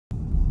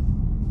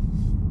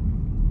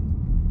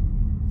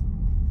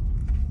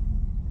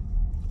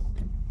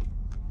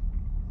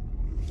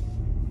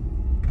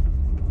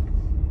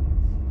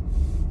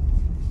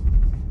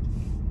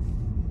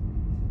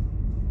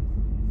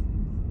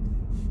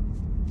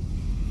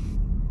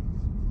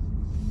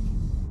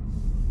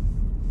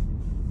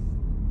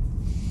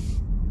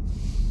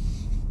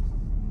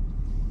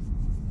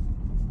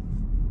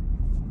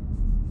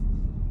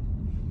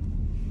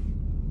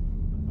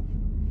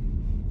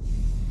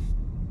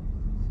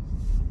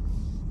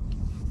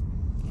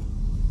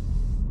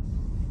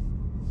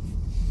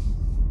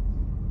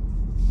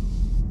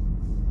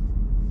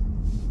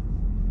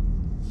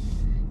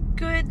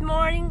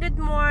morning, good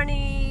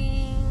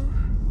morning.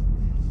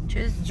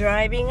 Just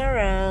driving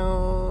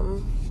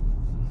around.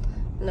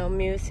 No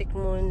music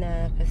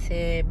muna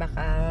kasi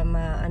baka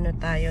maano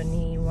tayo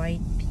ni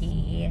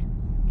Whitey.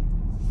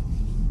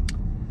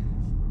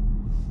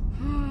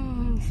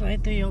 So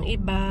ito yung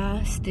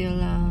iba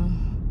still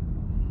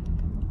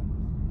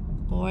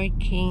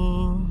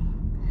working.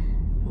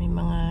 May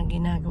mga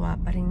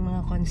ginagawa pa rin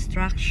mga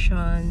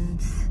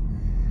constructions.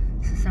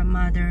 So some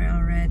other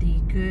already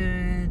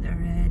good,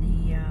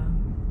 already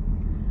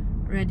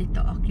ready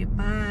to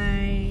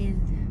occupy.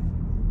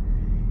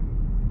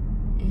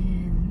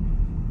 And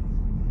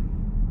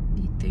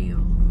dito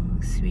yung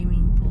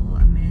swimming pool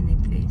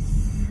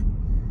amenities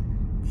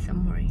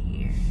somewhere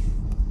here.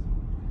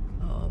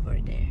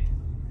 Over there.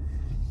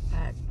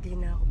 At di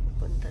na ako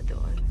pupunta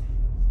doon.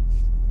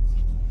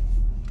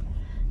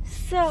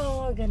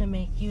 So, we're gonna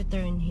make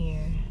U-turn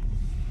here.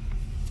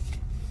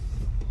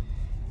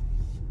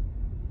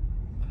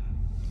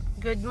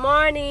 Good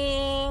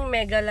morning!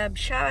 Mega Love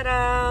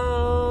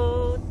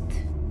shoutout!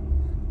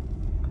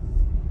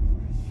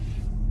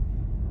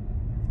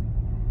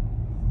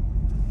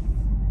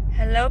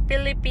 Hello,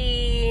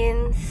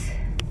 Philippines!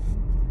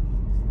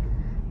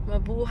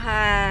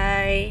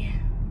 Mabuhay!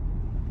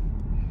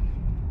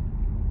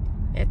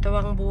 Ito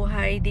ang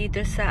buhay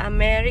dito sa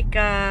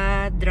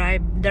Amerika.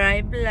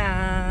 Drive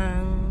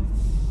lang.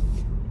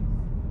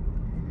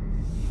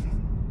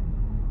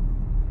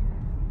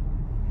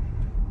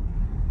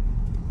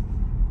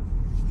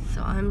 So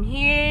I'm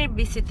here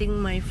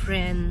visiting my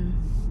friend.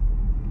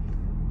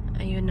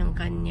 Ayun ang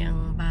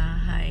kanyang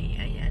bahay.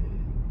 Ayan.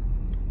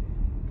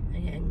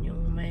 Ayan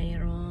yung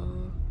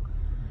mayroong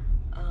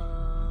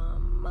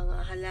mga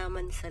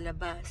halaman sa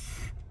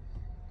labas.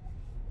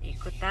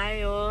 Ikot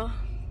tayo.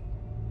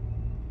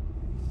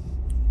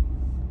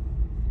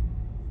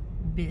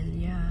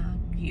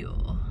 Bellagio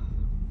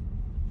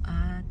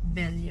at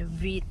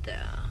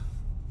Bellavita.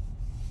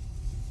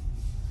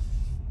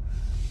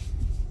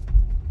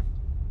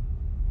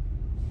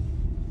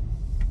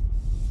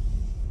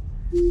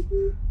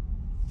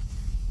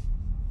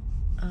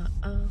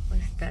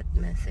 What's that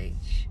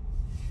message?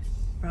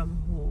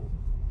 From who?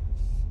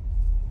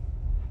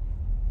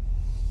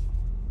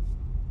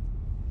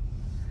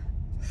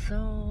 So,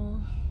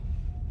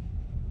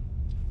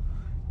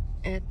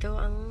 ito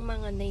ang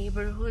mga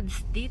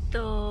neighborhoods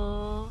dito.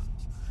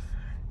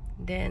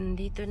 Then,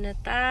 dito na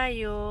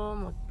tayo.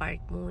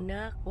 Mag-park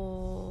muna ako.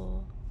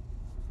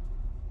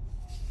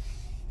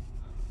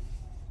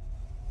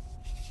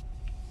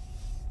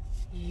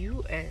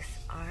 US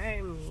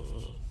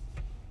Army.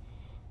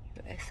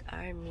 US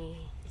Army.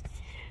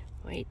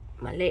 Wait,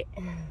 mali.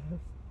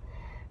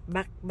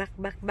 Back.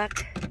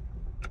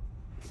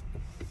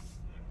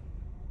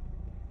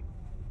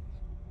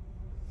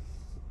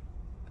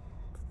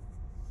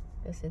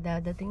 Kasi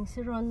dadating si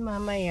Ron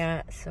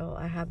mamaya, so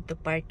I have to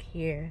park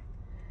here.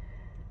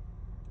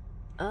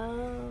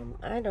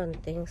 I don't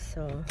think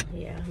so.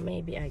 Yeah,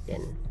 maybe I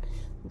can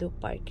do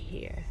park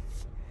here.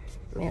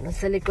 Meron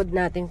sa likod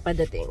nating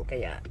padating,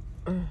 kaya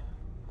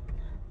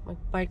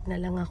mag-park na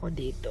lang ako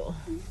dito.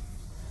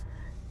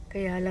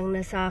 Kaya lang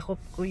nasakop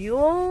ko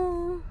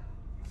yung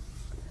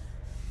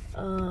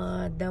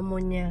damo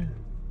niya.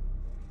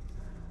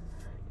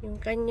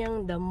 Yung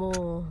kanyang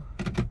damo.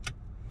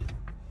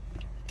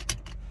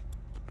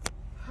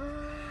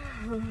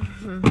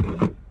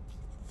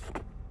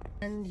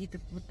 Nandito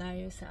po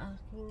tayo sa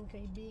aking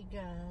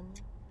kaibigan.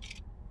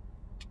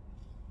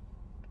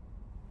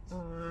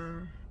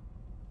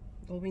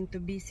 Going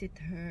to visit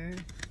her.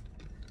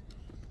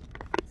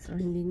 So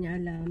hindi niya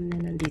alam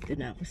na nandito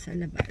na ako sa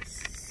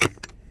labas.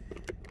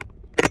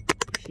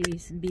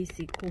 She's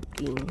busy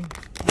cooking.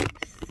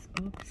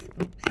 Oops.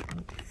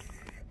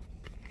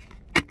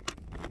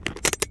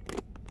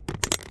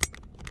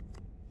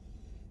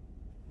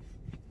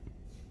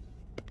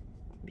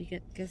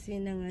 Bigat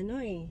kasi ng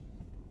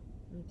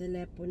ang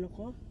telepono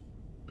ko.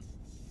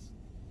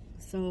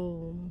 So,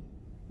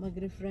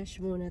 mag-refresh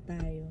muna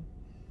tayo.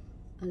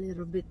 A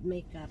little bit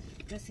makeup.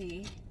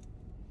 Kasi,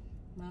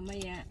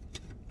 mamaya,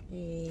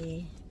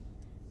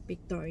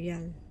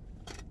 pictorial.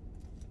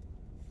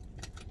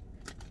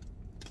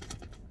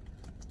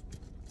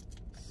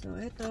 So,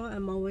 ito,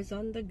 I'm always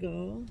on the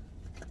go.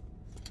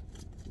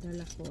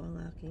 Dala ko ang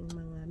aking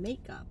mga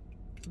makeup.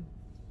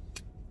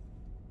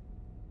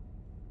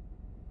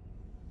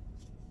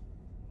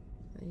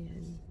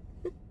 Ayan.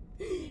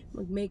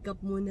 Mag-makeup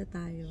muna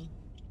tayo.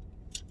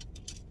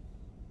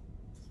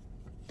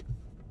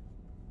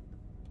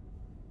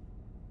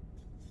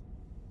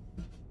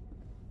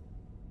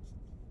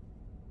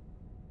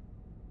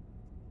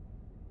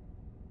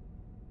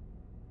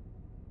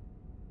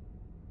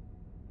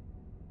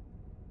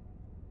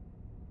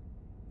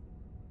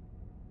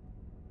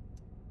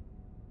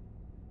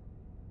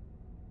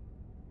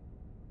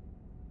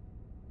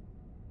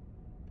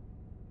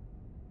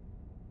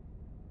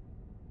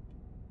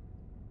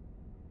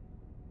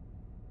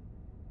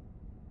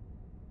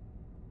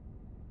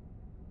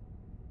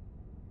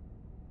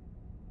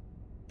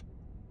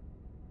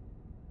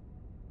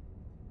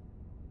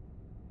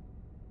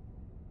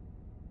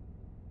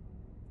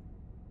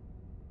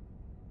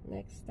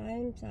 next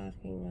time sa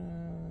aking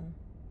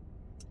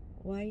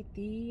YT,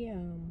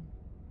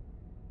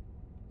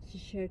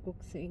 share ko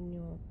sa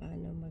inyo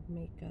paano mag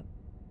makeup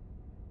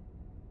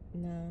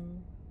ng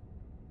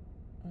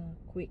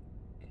quick.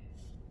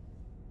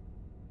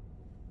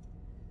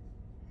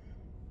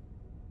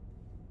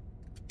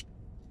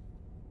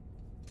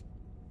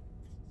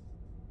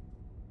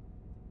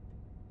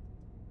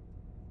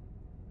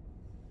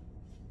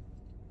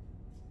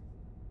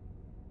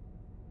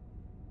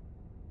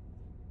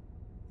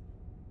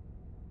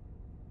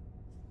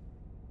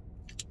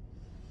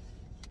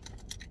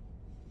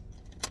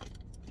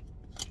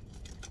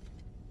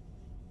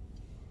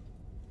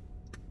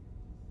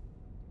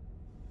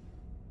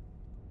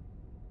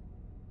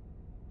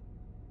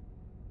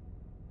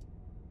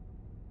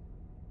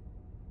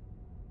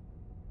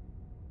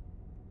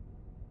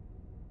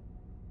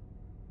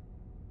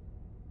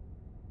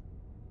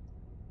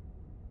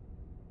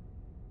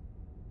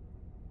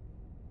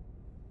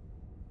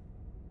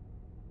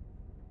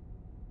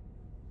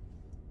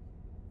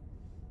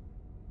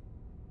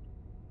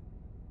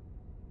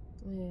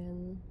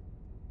 Ayan,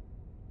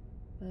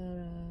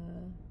 para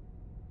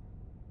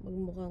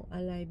magmukhang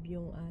alive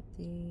yung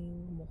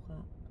ating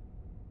mukha,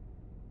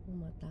 yung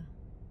mata.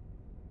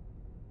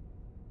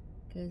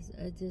 Cause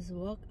I just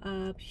woke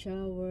up,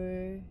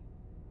 shower,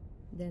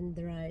 then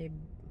drive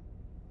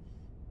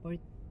for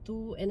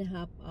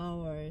 2.5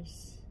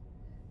 hours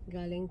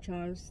galing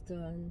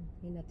Charleston.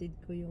 Hinatid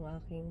ko yung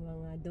aking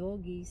mga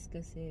doggies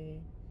kasi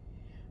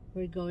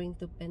we're going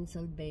to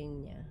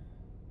Pennsylvania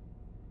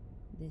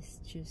this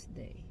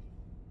Tuesday.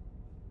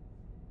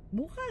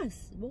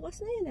 Bukas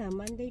na yun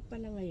Monday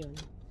pala ngayon.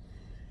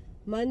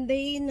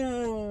 Monday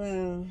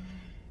ng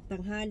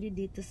tanghali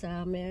dito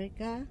sa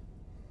Amerika,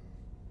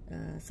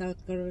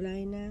 South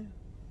Carolina.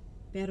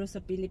 Pero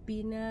sa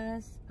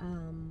Pilipinas,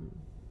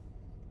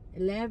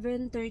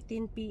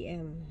 11:13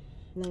 PM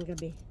ng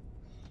gabi.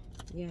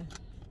 Yeah,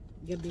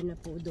 gabi na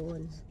po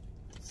doon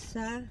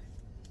sa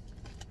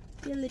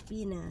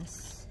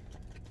Pilipinas.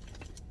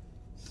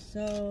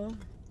 So,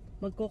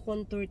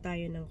 magko-contour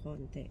tayo ng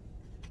konti.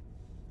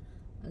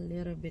 A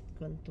little bit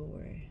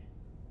contour.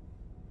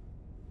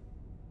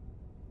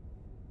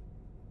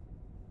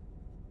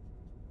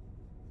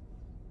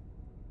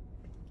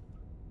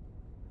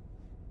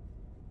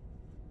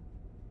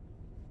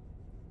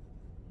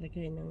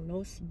 Lagay ng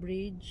nose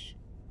bridge.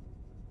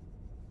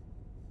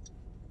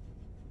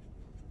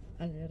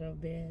 A little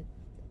bit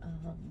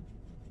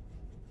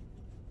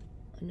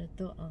ano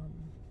to,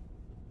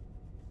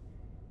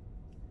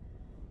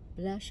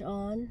 blush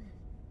on.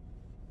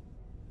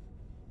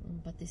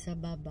 Pati sa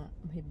baba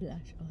may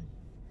blush on.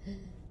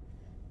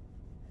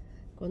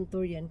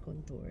 Contour yan,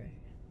 contour.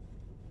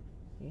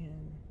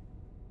 Yan.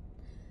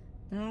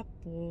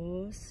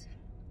 Tapos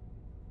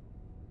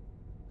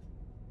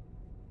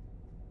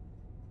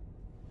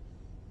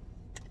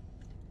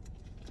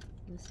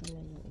nasa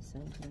na yung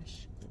isang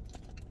brush ko.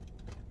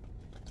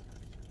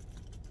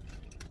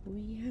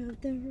 We have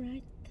the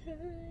right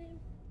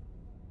time.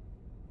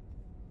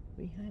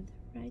 We have the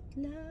right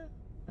love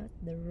at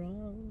the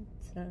wrong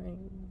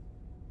time.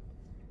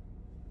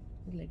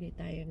 Maglagay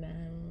tayo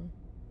ng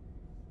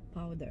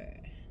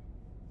powder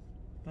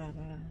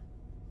para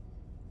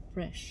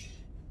fresh.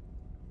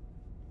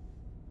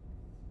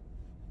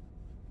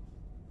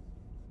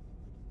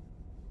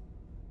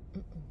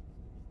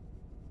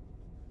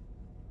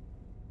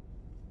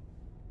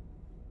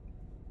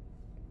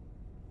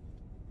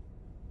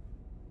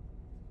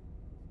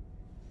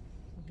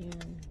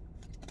 Yan.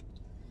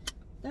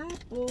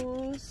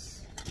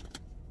 Tapos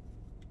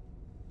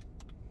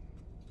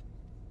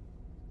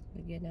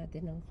lagyan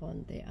natin ng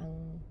konti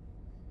ang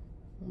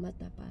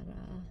mata para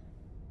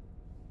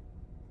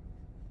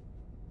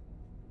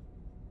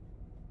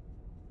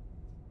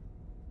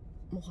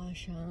mukha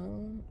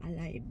siyang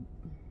alive,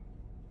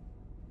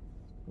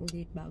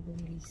 hindi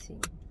bagong gising.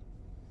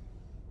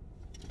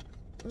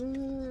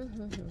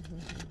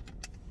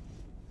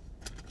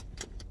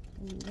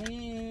 And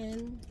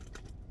then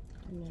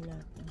ano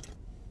natin,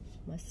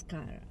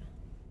 mascara.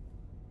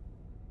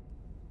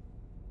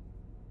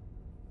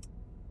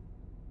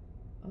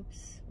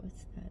 Oops,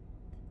 what's that?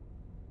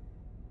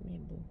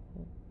 May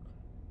buhok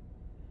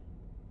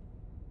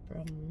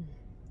from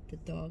the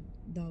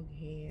dog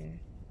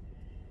hair.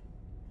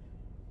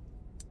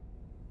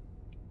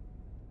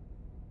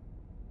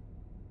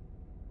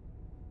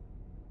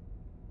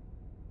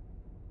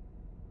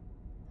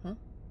 Huh?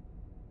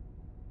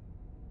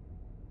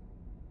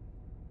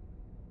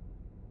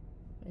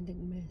 I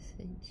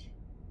nag-message.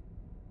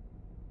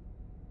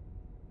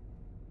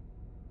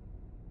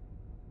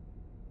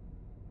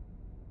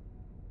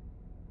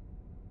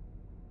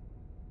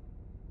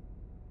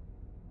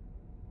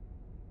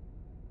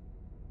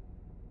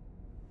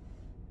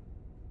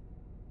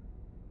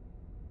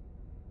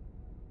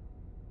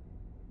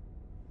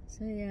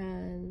 So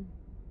yan,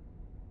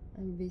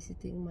 I'm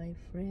visiting my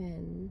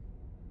friend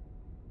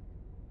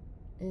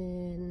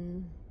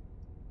and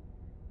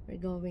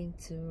we're going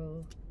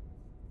to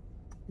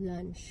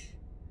lunch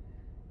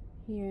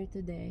here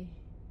today,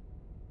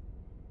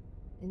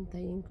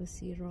 Hintayin ko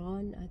si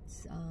Ron at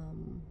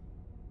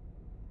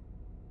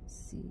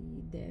si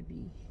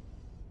Debbie.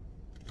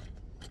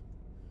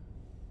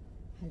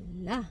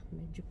 Hala,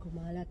 medyo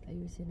kumalat.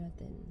 Ayusin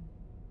natin.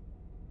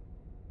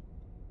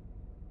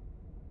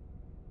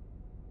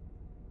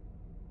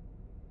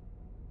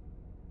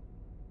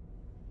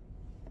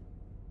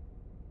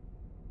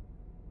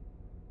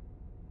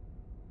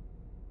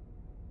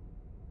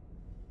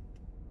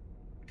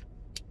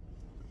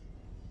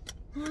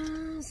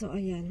 So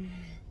ayan.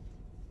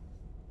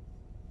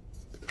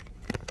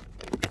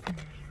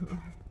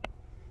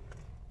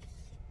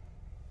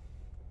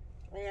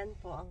 Ayan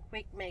po ang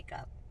quick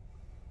makeup.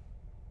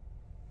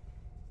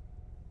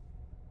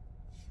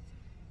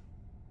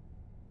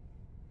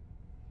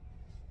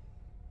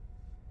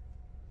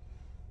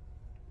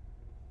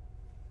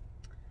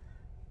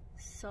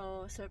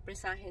 So,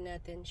 surpresahin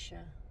natin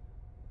siya.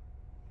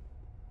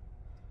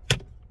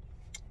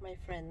 My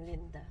friend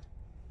Linda.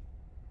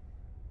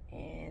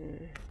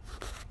 And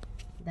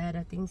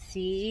darating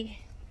si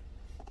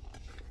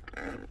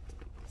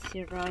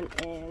Ron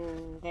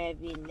and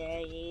Debbie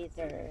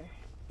later.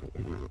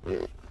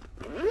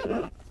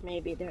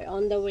 Maybe they're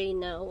on the way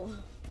now.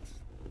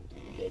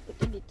 Lagay ko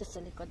ito dito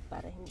sa likod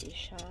para hindi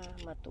siya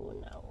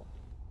matunaw.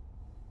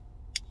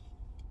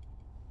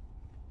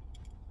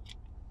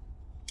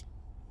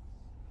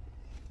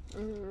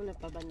 Ano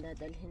pa ba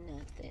dadalhin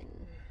natin?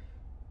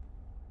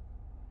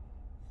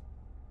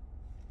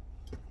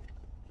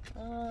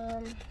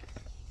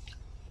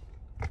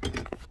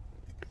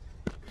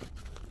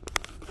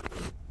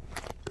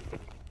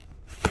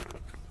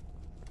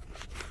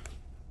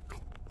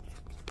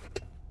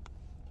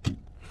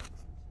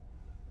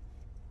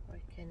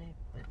 Where can I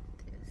put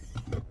this?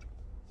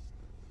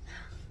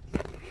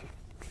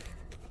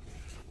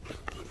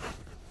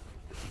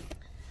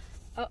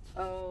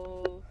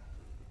 Uh-oh.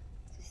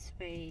 Just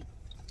wait.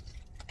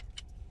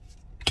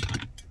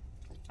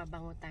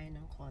 Pabango tayo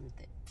ng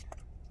konti.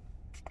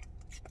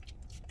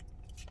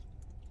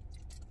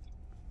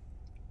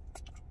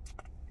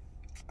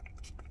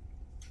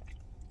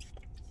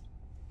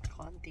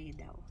 Konti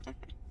daw.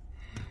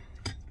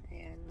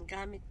 Ayan,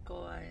 gamit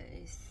ko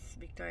is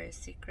Victoria's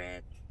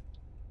Secret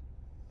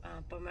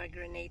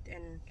pomegranate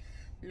and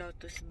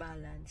lotus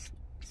balance.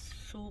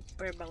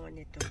 Super bango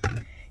nito.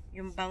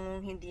 Yung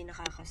bangong hindi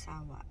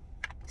nakakasawa.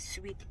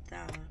 Sweet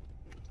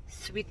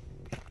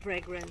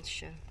fragrance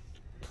siya.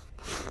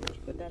 Hindi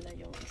ko dala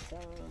yung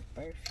isang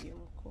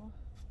perfume ko.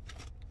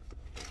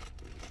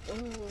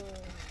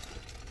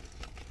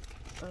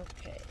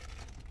 Okay.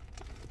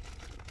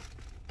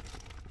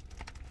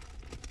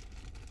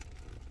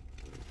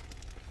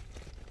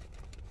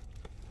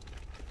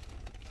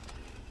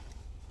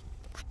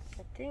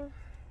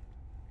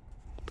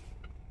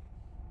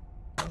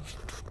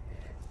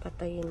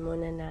 Patayin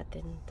muna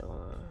natin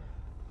itong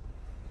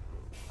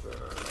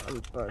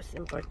first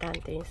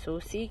importante yung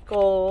susi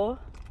ko.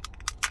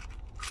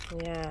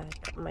 Yeah,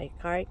 my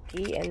car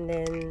key, and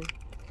then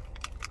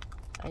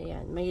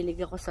ayan,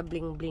 mahilig ako sa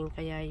bling bling,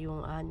 kaya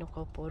yung ano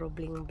ko puro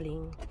bling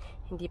bling.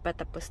 Hindi pa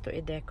tapos to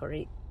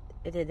i-decorate.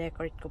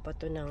 I-decorate ko pa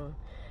to ng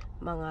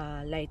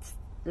mga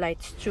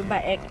lights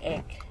chuba ek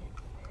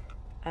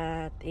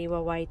at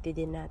iwa-whitey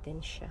din natin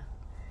siya.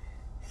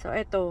 So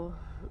ito,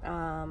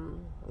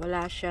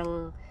 wala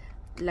siyang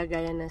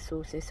lagayan ng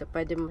susi, so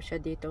pwede mo siya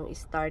ditong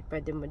i-start,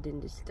 pwede mo din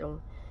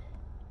ditong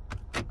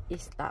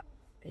i-stop.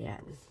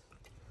 Ayan.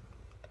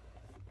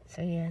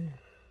 So ayan,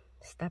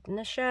 stop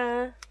na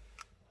siya.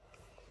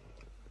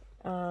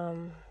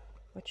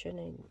 What should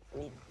I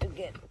need to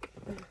get?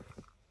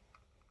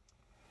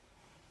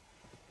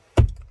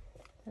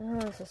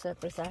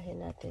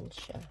 Sasurpresahin natin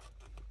siya.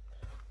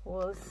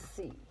 We'll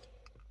see.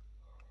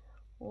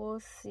 We'll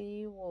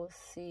see.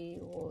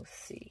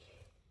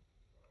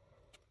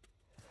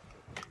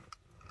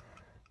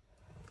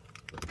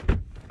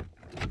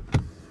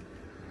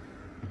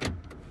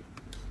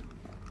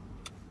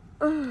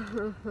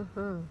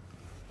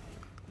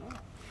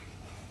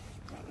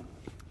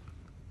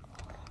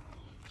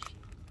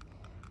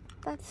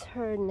 That's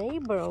her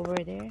neighbor over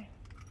there.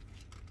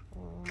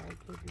 Oh my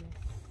goodness.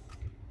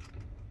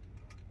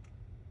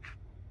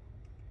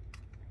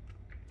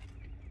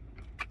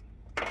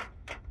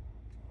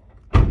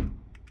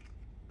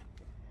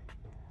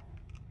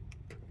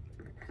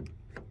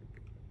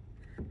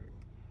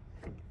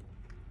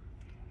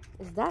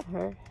 Is that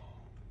her?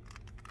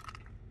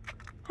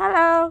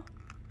 Hello.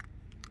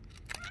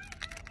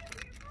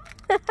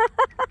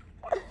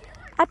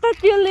 I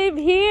thought you live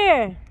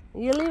here.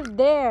 You live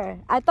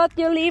there. I thought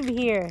you live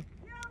here.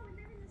 No,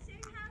 we live in the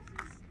same house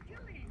as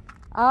Julian.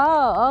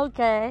 Oh,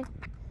 okay.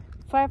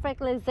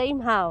 Perfectly same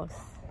house.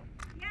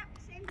 Yep,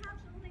 same house,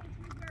 only it's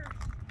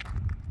reversed.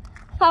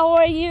 How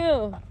are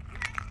you?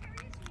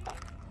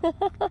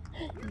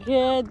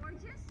 Good.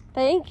 Gorgeous.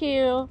 Thank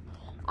you.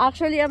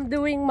 Actually, I'm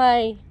doing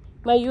my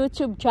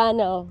YouTube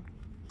channel.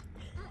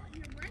 Oh,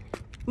 you're what?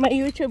 My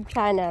YouTube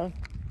channel.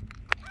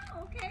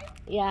 Oh, okay.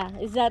 Yeah,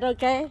 is that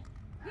okay?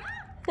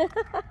 Yeah.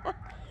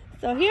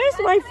 So here's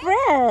my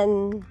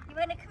friend. You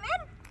want to come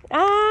in?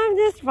 I'm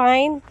just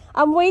fine.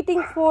 I'm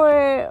waiting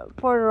for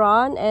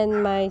Ron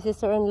and my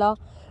sister-in-law.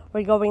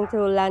 We're going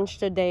to lunch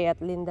today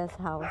at Linda's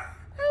house.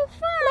 Oh, fun!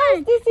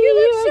 Nice to see You you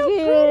look so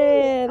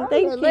again. pretty.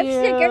 Thank the you.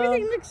 lipstick,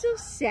 everything looks so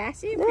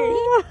sassy and pretty.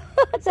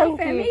 Thank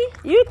Femi. you.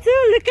 You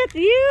too. Look at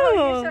you.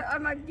 Oh, so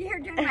I'm here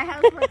doing my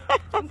housework.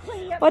 I'm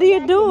cleaning up What are my you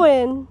vacuum.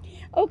 doing?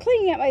 Oh,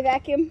 cleaning up my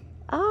vacuum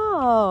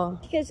Oh.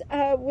 because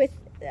I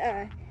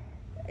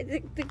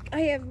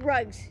have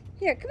rugs.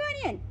 Here, come on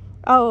in.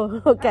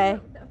 Oh, okay.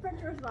 The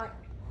front door's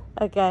locked.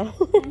 Okay.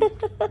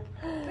 But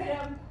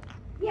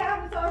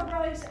yeah, with our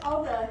rugs,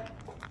 all the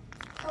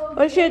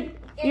Or should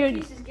you?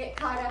 pieces get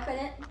caught up in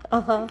it.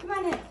 Uh-huh. Come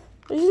on in.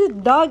 This is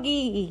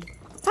doggy.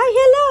 Hi,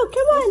 hello.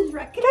 Come on. This is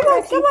Rex. Come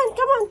on, come on,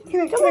 come on.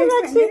 Here, Come come on, here,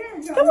 Roxy. come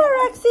here. Come on,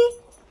 Roxy.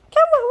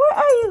 Come on, where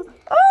are you?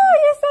 Oh,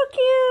 you're so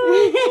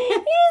cute.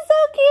 You're so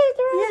cute,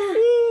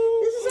 Roxy.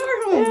 This is our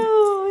home.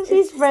 Oh,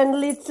 she's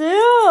friendly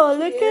too.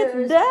 Look at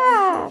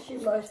that. She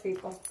loves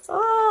people.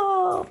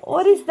 Oh,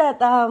 what is that?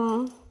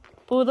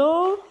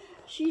 Poodle?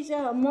 She's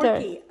a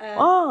Morkie.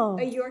 Oh.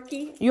 A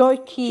Yorkie.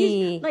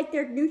 Yorkie. She's like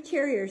they're new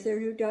terriers. They're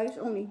new dogs,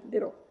 only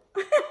little.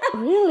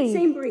 Really?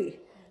 Same breed.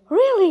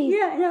 Really?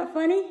 Yeah, isn't that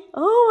funny?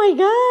 Oh my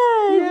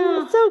god.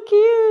 Yeah. It's so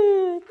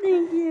cute.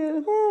 Thank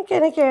you.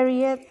 Can I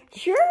carry it?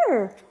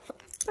 Sure.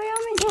 By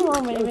all means. Come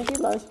on, baby. She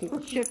loves people.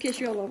 She'll kiss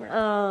you all over.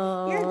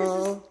 Oh. Yeah, this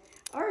is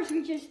ours.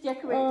 We just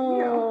decorate. You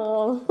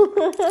know. Oh.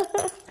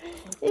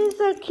 It's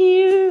so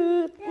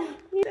cute. Yeah.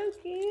 You're so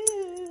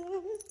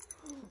cute.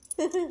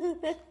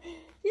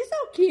 You're so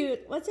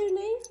cute. What's her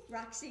name?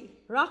 Roxy.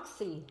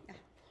 Roxy.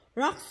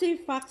 Roxy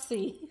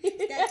Foxy.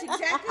 That's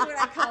exactly what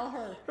I call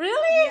her.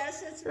 Really?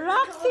 Yes, that's what I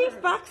Roxy call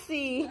her.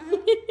 Foxy.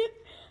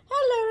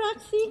 Hello,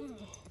 Roxy.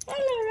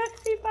 Hello,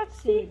 Roxy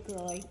Foxy.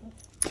 Girly.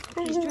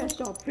 She's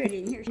dressed all pretty.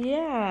 And here's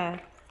Yeah.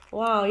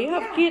 Wow, you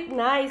have Yeah. cute,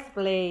 nice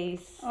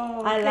place.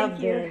 Oh, I love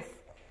thank you. this.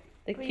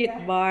 The Well, cute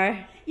yeah.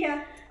 bar.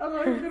 yeah, a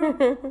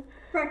little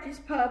practice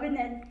pub, and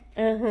then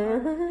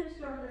Uh-huh.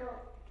 just our little.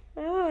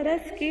 Oh,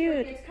 that's This is what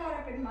cute. gets caught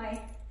up in my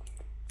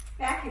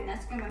vacuum.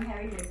 That's when I'm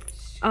having to.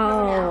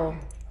 Oh,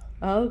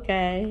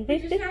 okay. We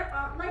just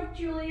are like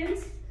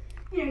Julian's.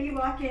 You know, you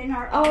walk in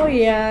our. Oh office.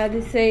 yeah,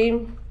 the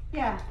same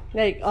Yeah.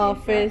 like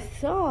office.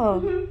 Oh,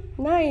 Mhm.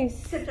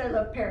 nice. Except I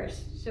love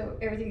Paris, so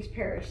everything's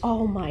Paris.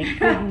 Oh my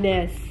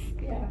goodness.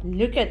 Yeah.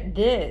 Look at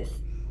this.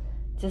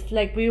 Just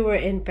like we were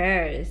in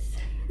Paris.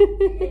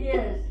 It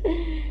is.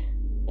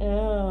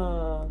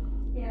 Oh,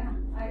 Yeah,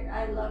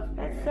 I love Paris.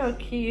 that's so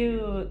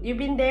cute. You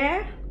been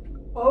there?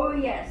 Oh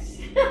yes.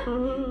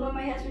 Mhm. Well,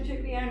 my husband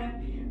took me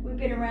on we've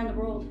been around the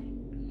world.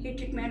 He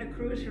took me on a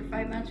cruise for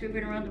 5 months. We've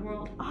been around the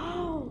world.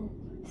 Oh,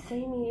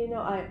 same. You know,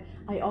 I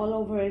all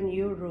over in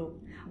Europe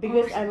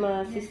because I'm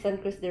a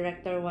assistant cruise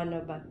director. One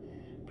of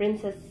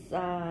Princess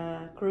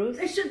Cruise.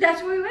 So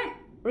that's where we went.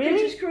 Really?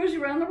 Princess cruise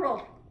around the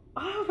world.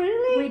 Oh,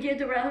 really? We did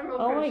the round the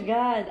world Oh cruise. my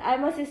God!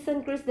 I'm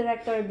assistant cruise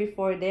director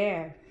before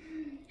there,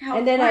 How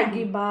and then I fun.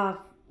 give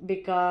up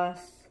because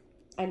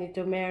I need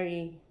to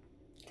marry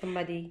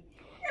somebody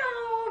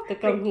No. to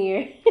come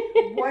here.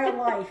 What a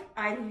life.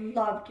 I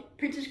loved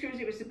Princess Cruise.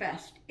 It was the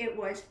best. It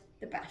was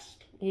the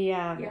best.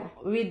 Yeah. Yeah.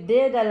 We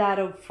did a lot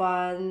of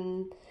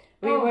fun.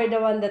 We Oh. were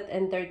the one that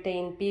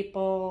entertained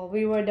people.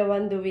 We were the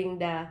one doing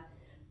the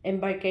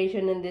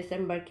embarkation and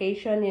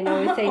disembarkation. You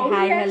know, we say Oh,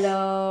 hi, yes.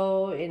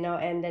 hello, you know,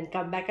 and then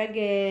come back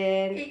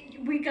again.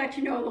 We got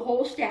to know the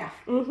whole staff.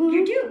 Mhm.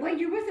 You do. Well,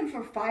 you're with them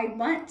for 5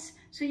 months.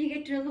 So you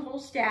get to know the whole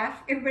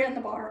staff. Everybody on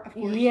the bar, of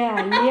course.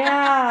 Yeah,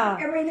 yeah.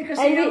 Everybody in the And,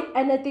 casino.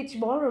 and I teach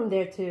ballroom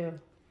there too.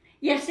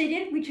 Yes, they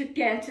did. We took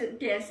dance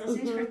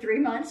lessons for 3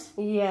 months.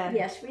 Yeah.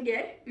 Yes, we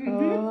did. Mhm.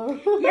 Oh.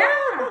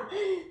 Yeah.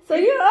 So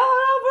you're all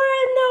over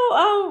in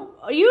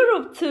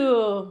Europe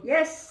too.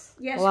 Yes,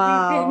 yes.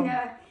 Wow. We've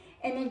been,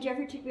 and then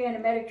Jeffrey took me on a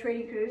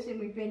Mediterranean cruise, and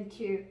we've been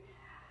to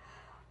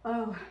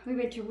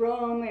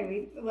Rome,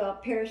 and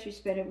Paris. We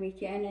spent a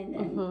weekend, and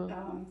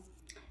then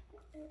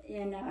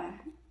in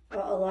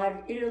a lot of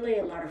Italy,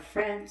 a lot of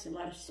France, a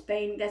lot of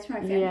Spain. That's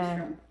where my family's Yeah.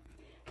 from.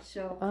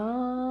 So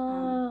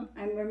Oh.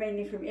 I'm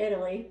mainly from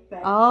Italy,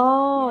 but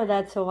Oh,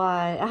 that's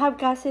why. I have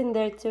cousin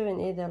there too in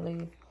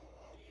Italy.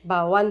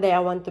 But one day I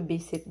want to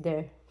visit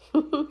there.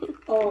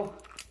 oh,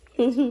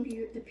 it's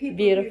the people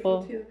Beautiful.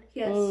 are beautiful too.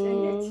 Yes,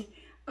 and it's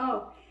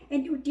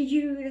and did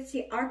you? Let's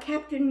see. Our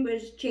captain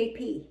was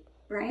JP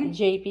Brian.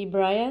 JP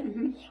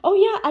Brian? Oh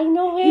yeah, I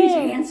know him. He's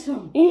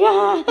handsome.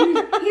 Yeah.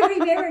 He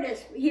remarried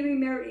us.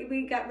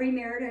 We got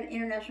remarried on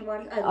international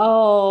waters.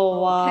 Oh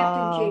wow.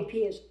 Captain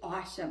JP is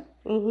awesome.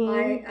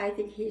 I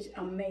think he's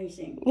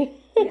amazing.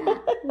 Yeah,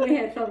 we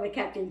had fun with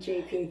Captain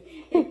JP.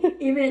 And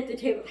even at the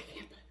table, I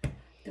can't believe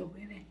the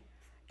women.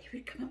 They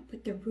would come up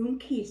with their room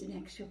keys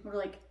next to them. We're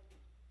like,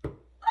 oh!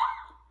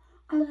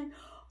 I'm like,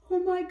 oh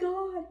my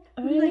God.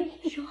 Really?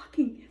 Like,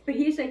 shocking. But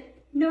he's like,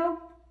 no,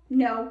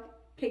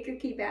 take your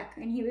key back.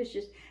 And he was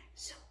just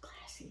so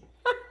classy.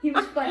 He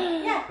was fun.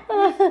 Yeah.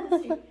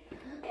 Let's see.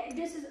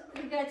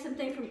 We got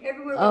something from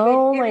everywhere.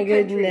 Oh, every my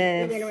country.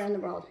 goodness. We went around the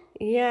world.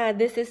 Yeah,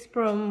 this is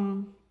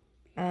from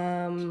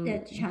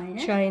That's China.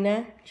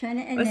 China.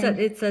 China, and What's then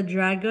that? It's a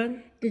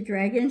dragon. the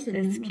dragons in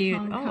That's cute.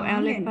 Hong Oh, Kong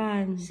elephant.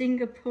 and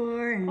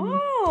Singapore and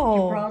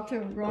Oh.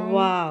 Gibraltar, Rome,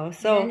 Wow.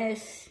 So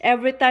Venice.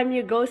 every time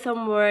you go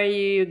somewhere,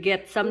 you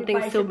get something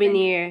buy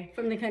souvenir.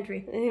 from the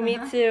country. Me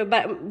too.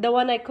 But the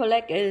one I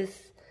collect is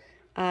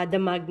the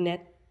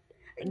magnet.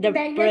 The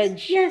magnets?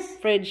 fridge. Yes.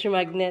 Fridge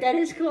magnet. That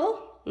is cool.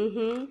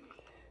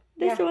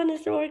 This one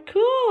is more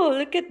cool.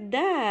 Look at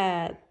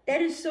that.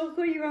 That is so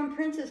cool. Your own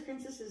princess.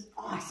 Princess is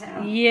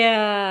awesome.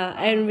 Yeah,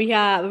 and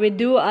we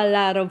do a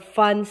lot of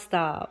fun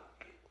stuff.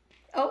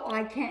 Oh,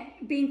 I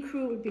can't. Being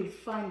crew would be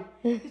fun.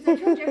 Because I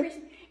told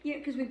you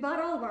because we bought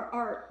all of our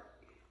art,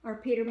 our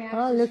Peter Max.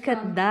 Oh, look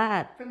at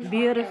that. from the art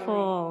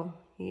Beautiful.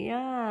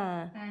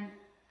 Yeah. And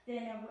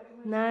then,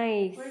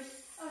 Nice.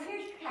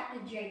 here's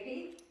Captain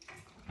JP.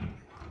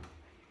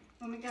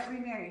 When we got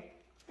remarried.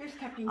 There's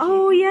Captain JP.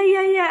 Oh,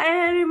 yeah.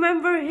 I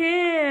remember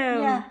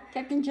him. Yeah,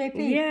 Captain JP.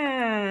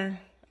 Yeah.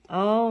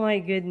 Oh my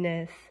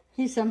goodness.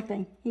 He's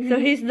something. So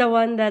he's the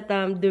one that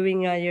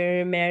doing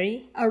your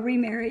marry? Our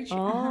remarriage.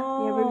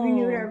 Yeah, we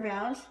renewed our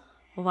vows.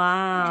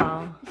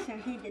 Wow. So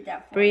he did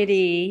that for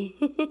Pretty.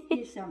 us.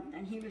 He's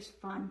something. He was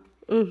fun.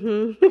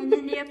 And And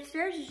then the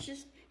upstairs is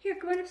just, here,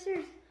 come on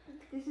upstairs.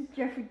 This is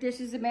Jeffrey. This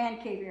is the man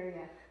cave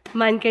area.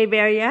 Man cave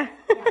area?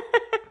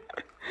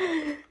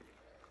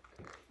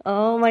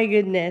 Oh my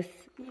goodness.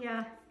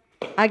 Yeah.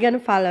 I'm gonna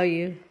follow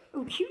you.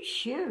 Oh, cute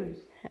shoes.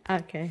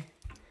 Okay.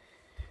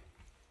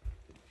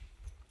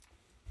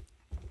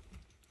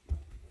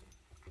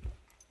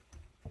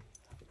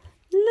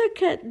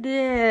 Look at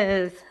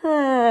this.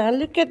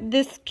 Look at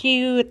this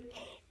cute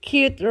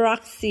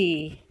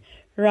Roxy.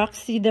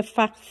 Roxy the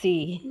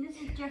Foxy. And this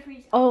is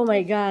Jeffrey's Oh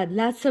my god,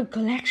 lots of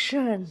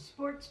collection.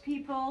 sports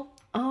people.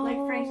 Oh. Like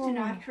Frank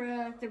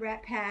Sinatra, the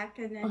Rat Pack,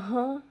 and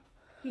then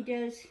he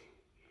does,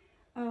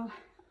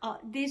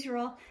 these are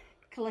all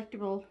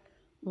collectible.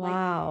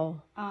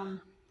 Wow.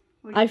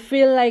 What I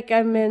feel like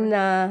I'm in,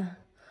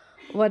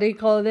 what do you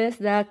call this?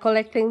 The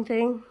collecting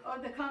thing?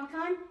 Oh, the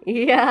Comic-Con?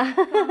 Yeah.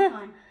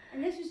 Comic-Con.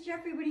 And this was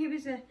Jeffrey when he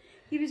was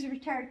a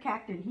retired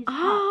captain. He's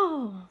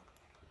Oh.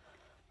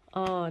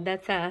 Oh,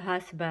 that's a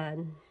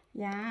husband.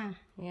 yeah.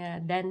 Yeah,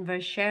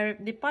 Denver Sheriff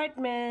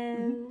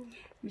Department.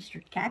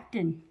 Mr.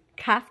 Captain.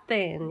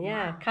 Captain,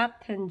 yeah,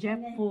 Captain Jeff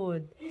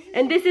Wood.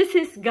 And this is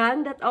his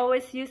gun that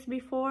always used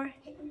before?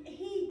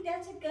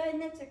 That's a gun,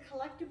 that's a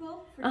collectible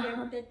for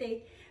Denver that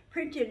they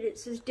printed. It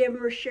says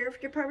Denver Sheriff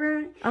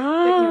Department. But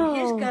Oh.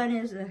 his gun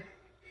is a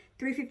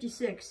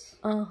 356.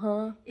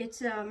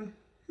 It's,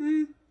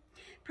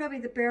 probably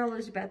the barrel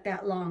is about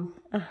that long.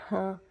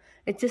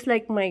 It's just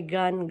like my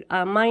gun.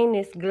 Mine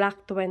is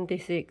Glock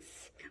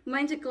 26.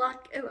 Mine's a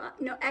Glock,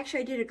 no, actually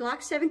I did a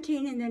Glock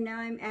 17 and then now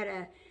I'm at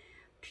a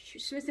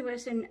Smith &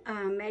 Wesson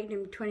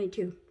Magnum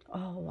 22.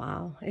 Oh,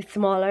 wow. It's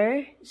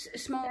smaller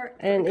Smaller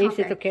and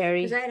easy to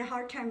carry. because I had a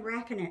hard time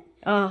racking it.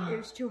 Oh. It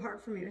was too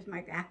hard for me with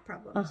my back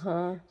problems.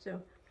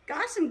 So,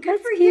 awesome, good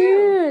That's for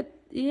you. cute.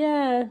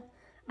 Yeah.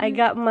 I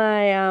got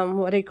my,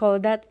 what do you call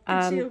that?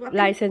 Concealed weapon?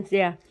 License,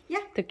 yeah.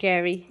 Yeah. To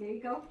carry. There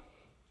you go.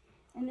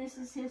 And this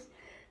is his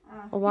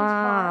bar.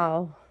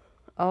 Wow.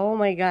 Oh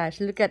my gosh,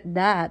 look at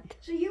that.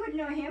 So you would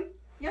know him.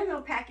 You'll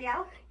know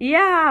Pacquiao.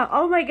 Yeah.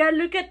 Oh my god,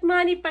 look at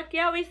Manny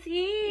Pacquiao is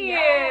here.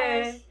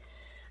 Yes.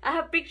 I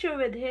have a picture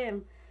with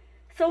him.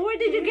 So where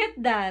did you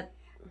get that?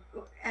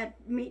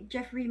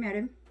 Jeffrey met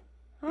him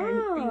and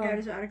Oh. got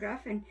his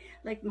autograph. And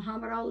like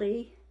Muhammad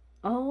Ali.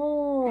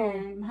 Oh.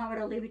 And Muhammad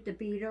Ali with the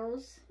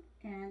Beatles.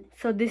 And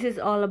So this is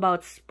all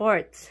about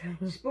sports.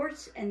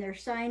 sports. And they're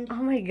signed.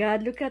 Oh my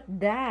god, look at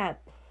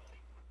that.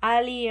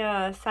 Ali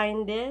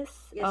signed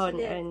this. Yes, oh, he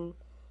did. and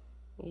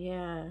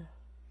yeah.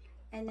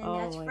 And then Oh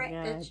that's my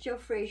God. that's Joe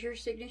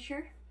Frazier's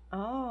signature.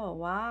 Oh,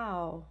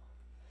 wow.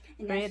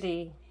 And that's-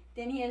 Pretty.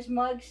 Then he has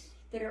mugs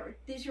that are,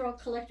 these are all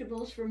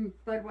collectibles from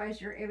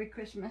Budweiser every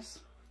Christmas.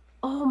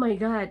 Oh my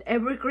god,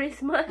 every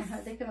Christmas.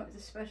 They come up with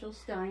a special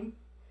stein.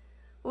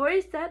 Where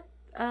is that?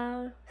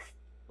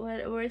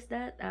 Where is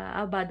that?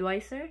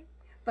 Budweiser?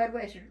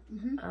 Budweiser.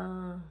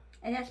 Uh,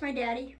 And that's my daddy.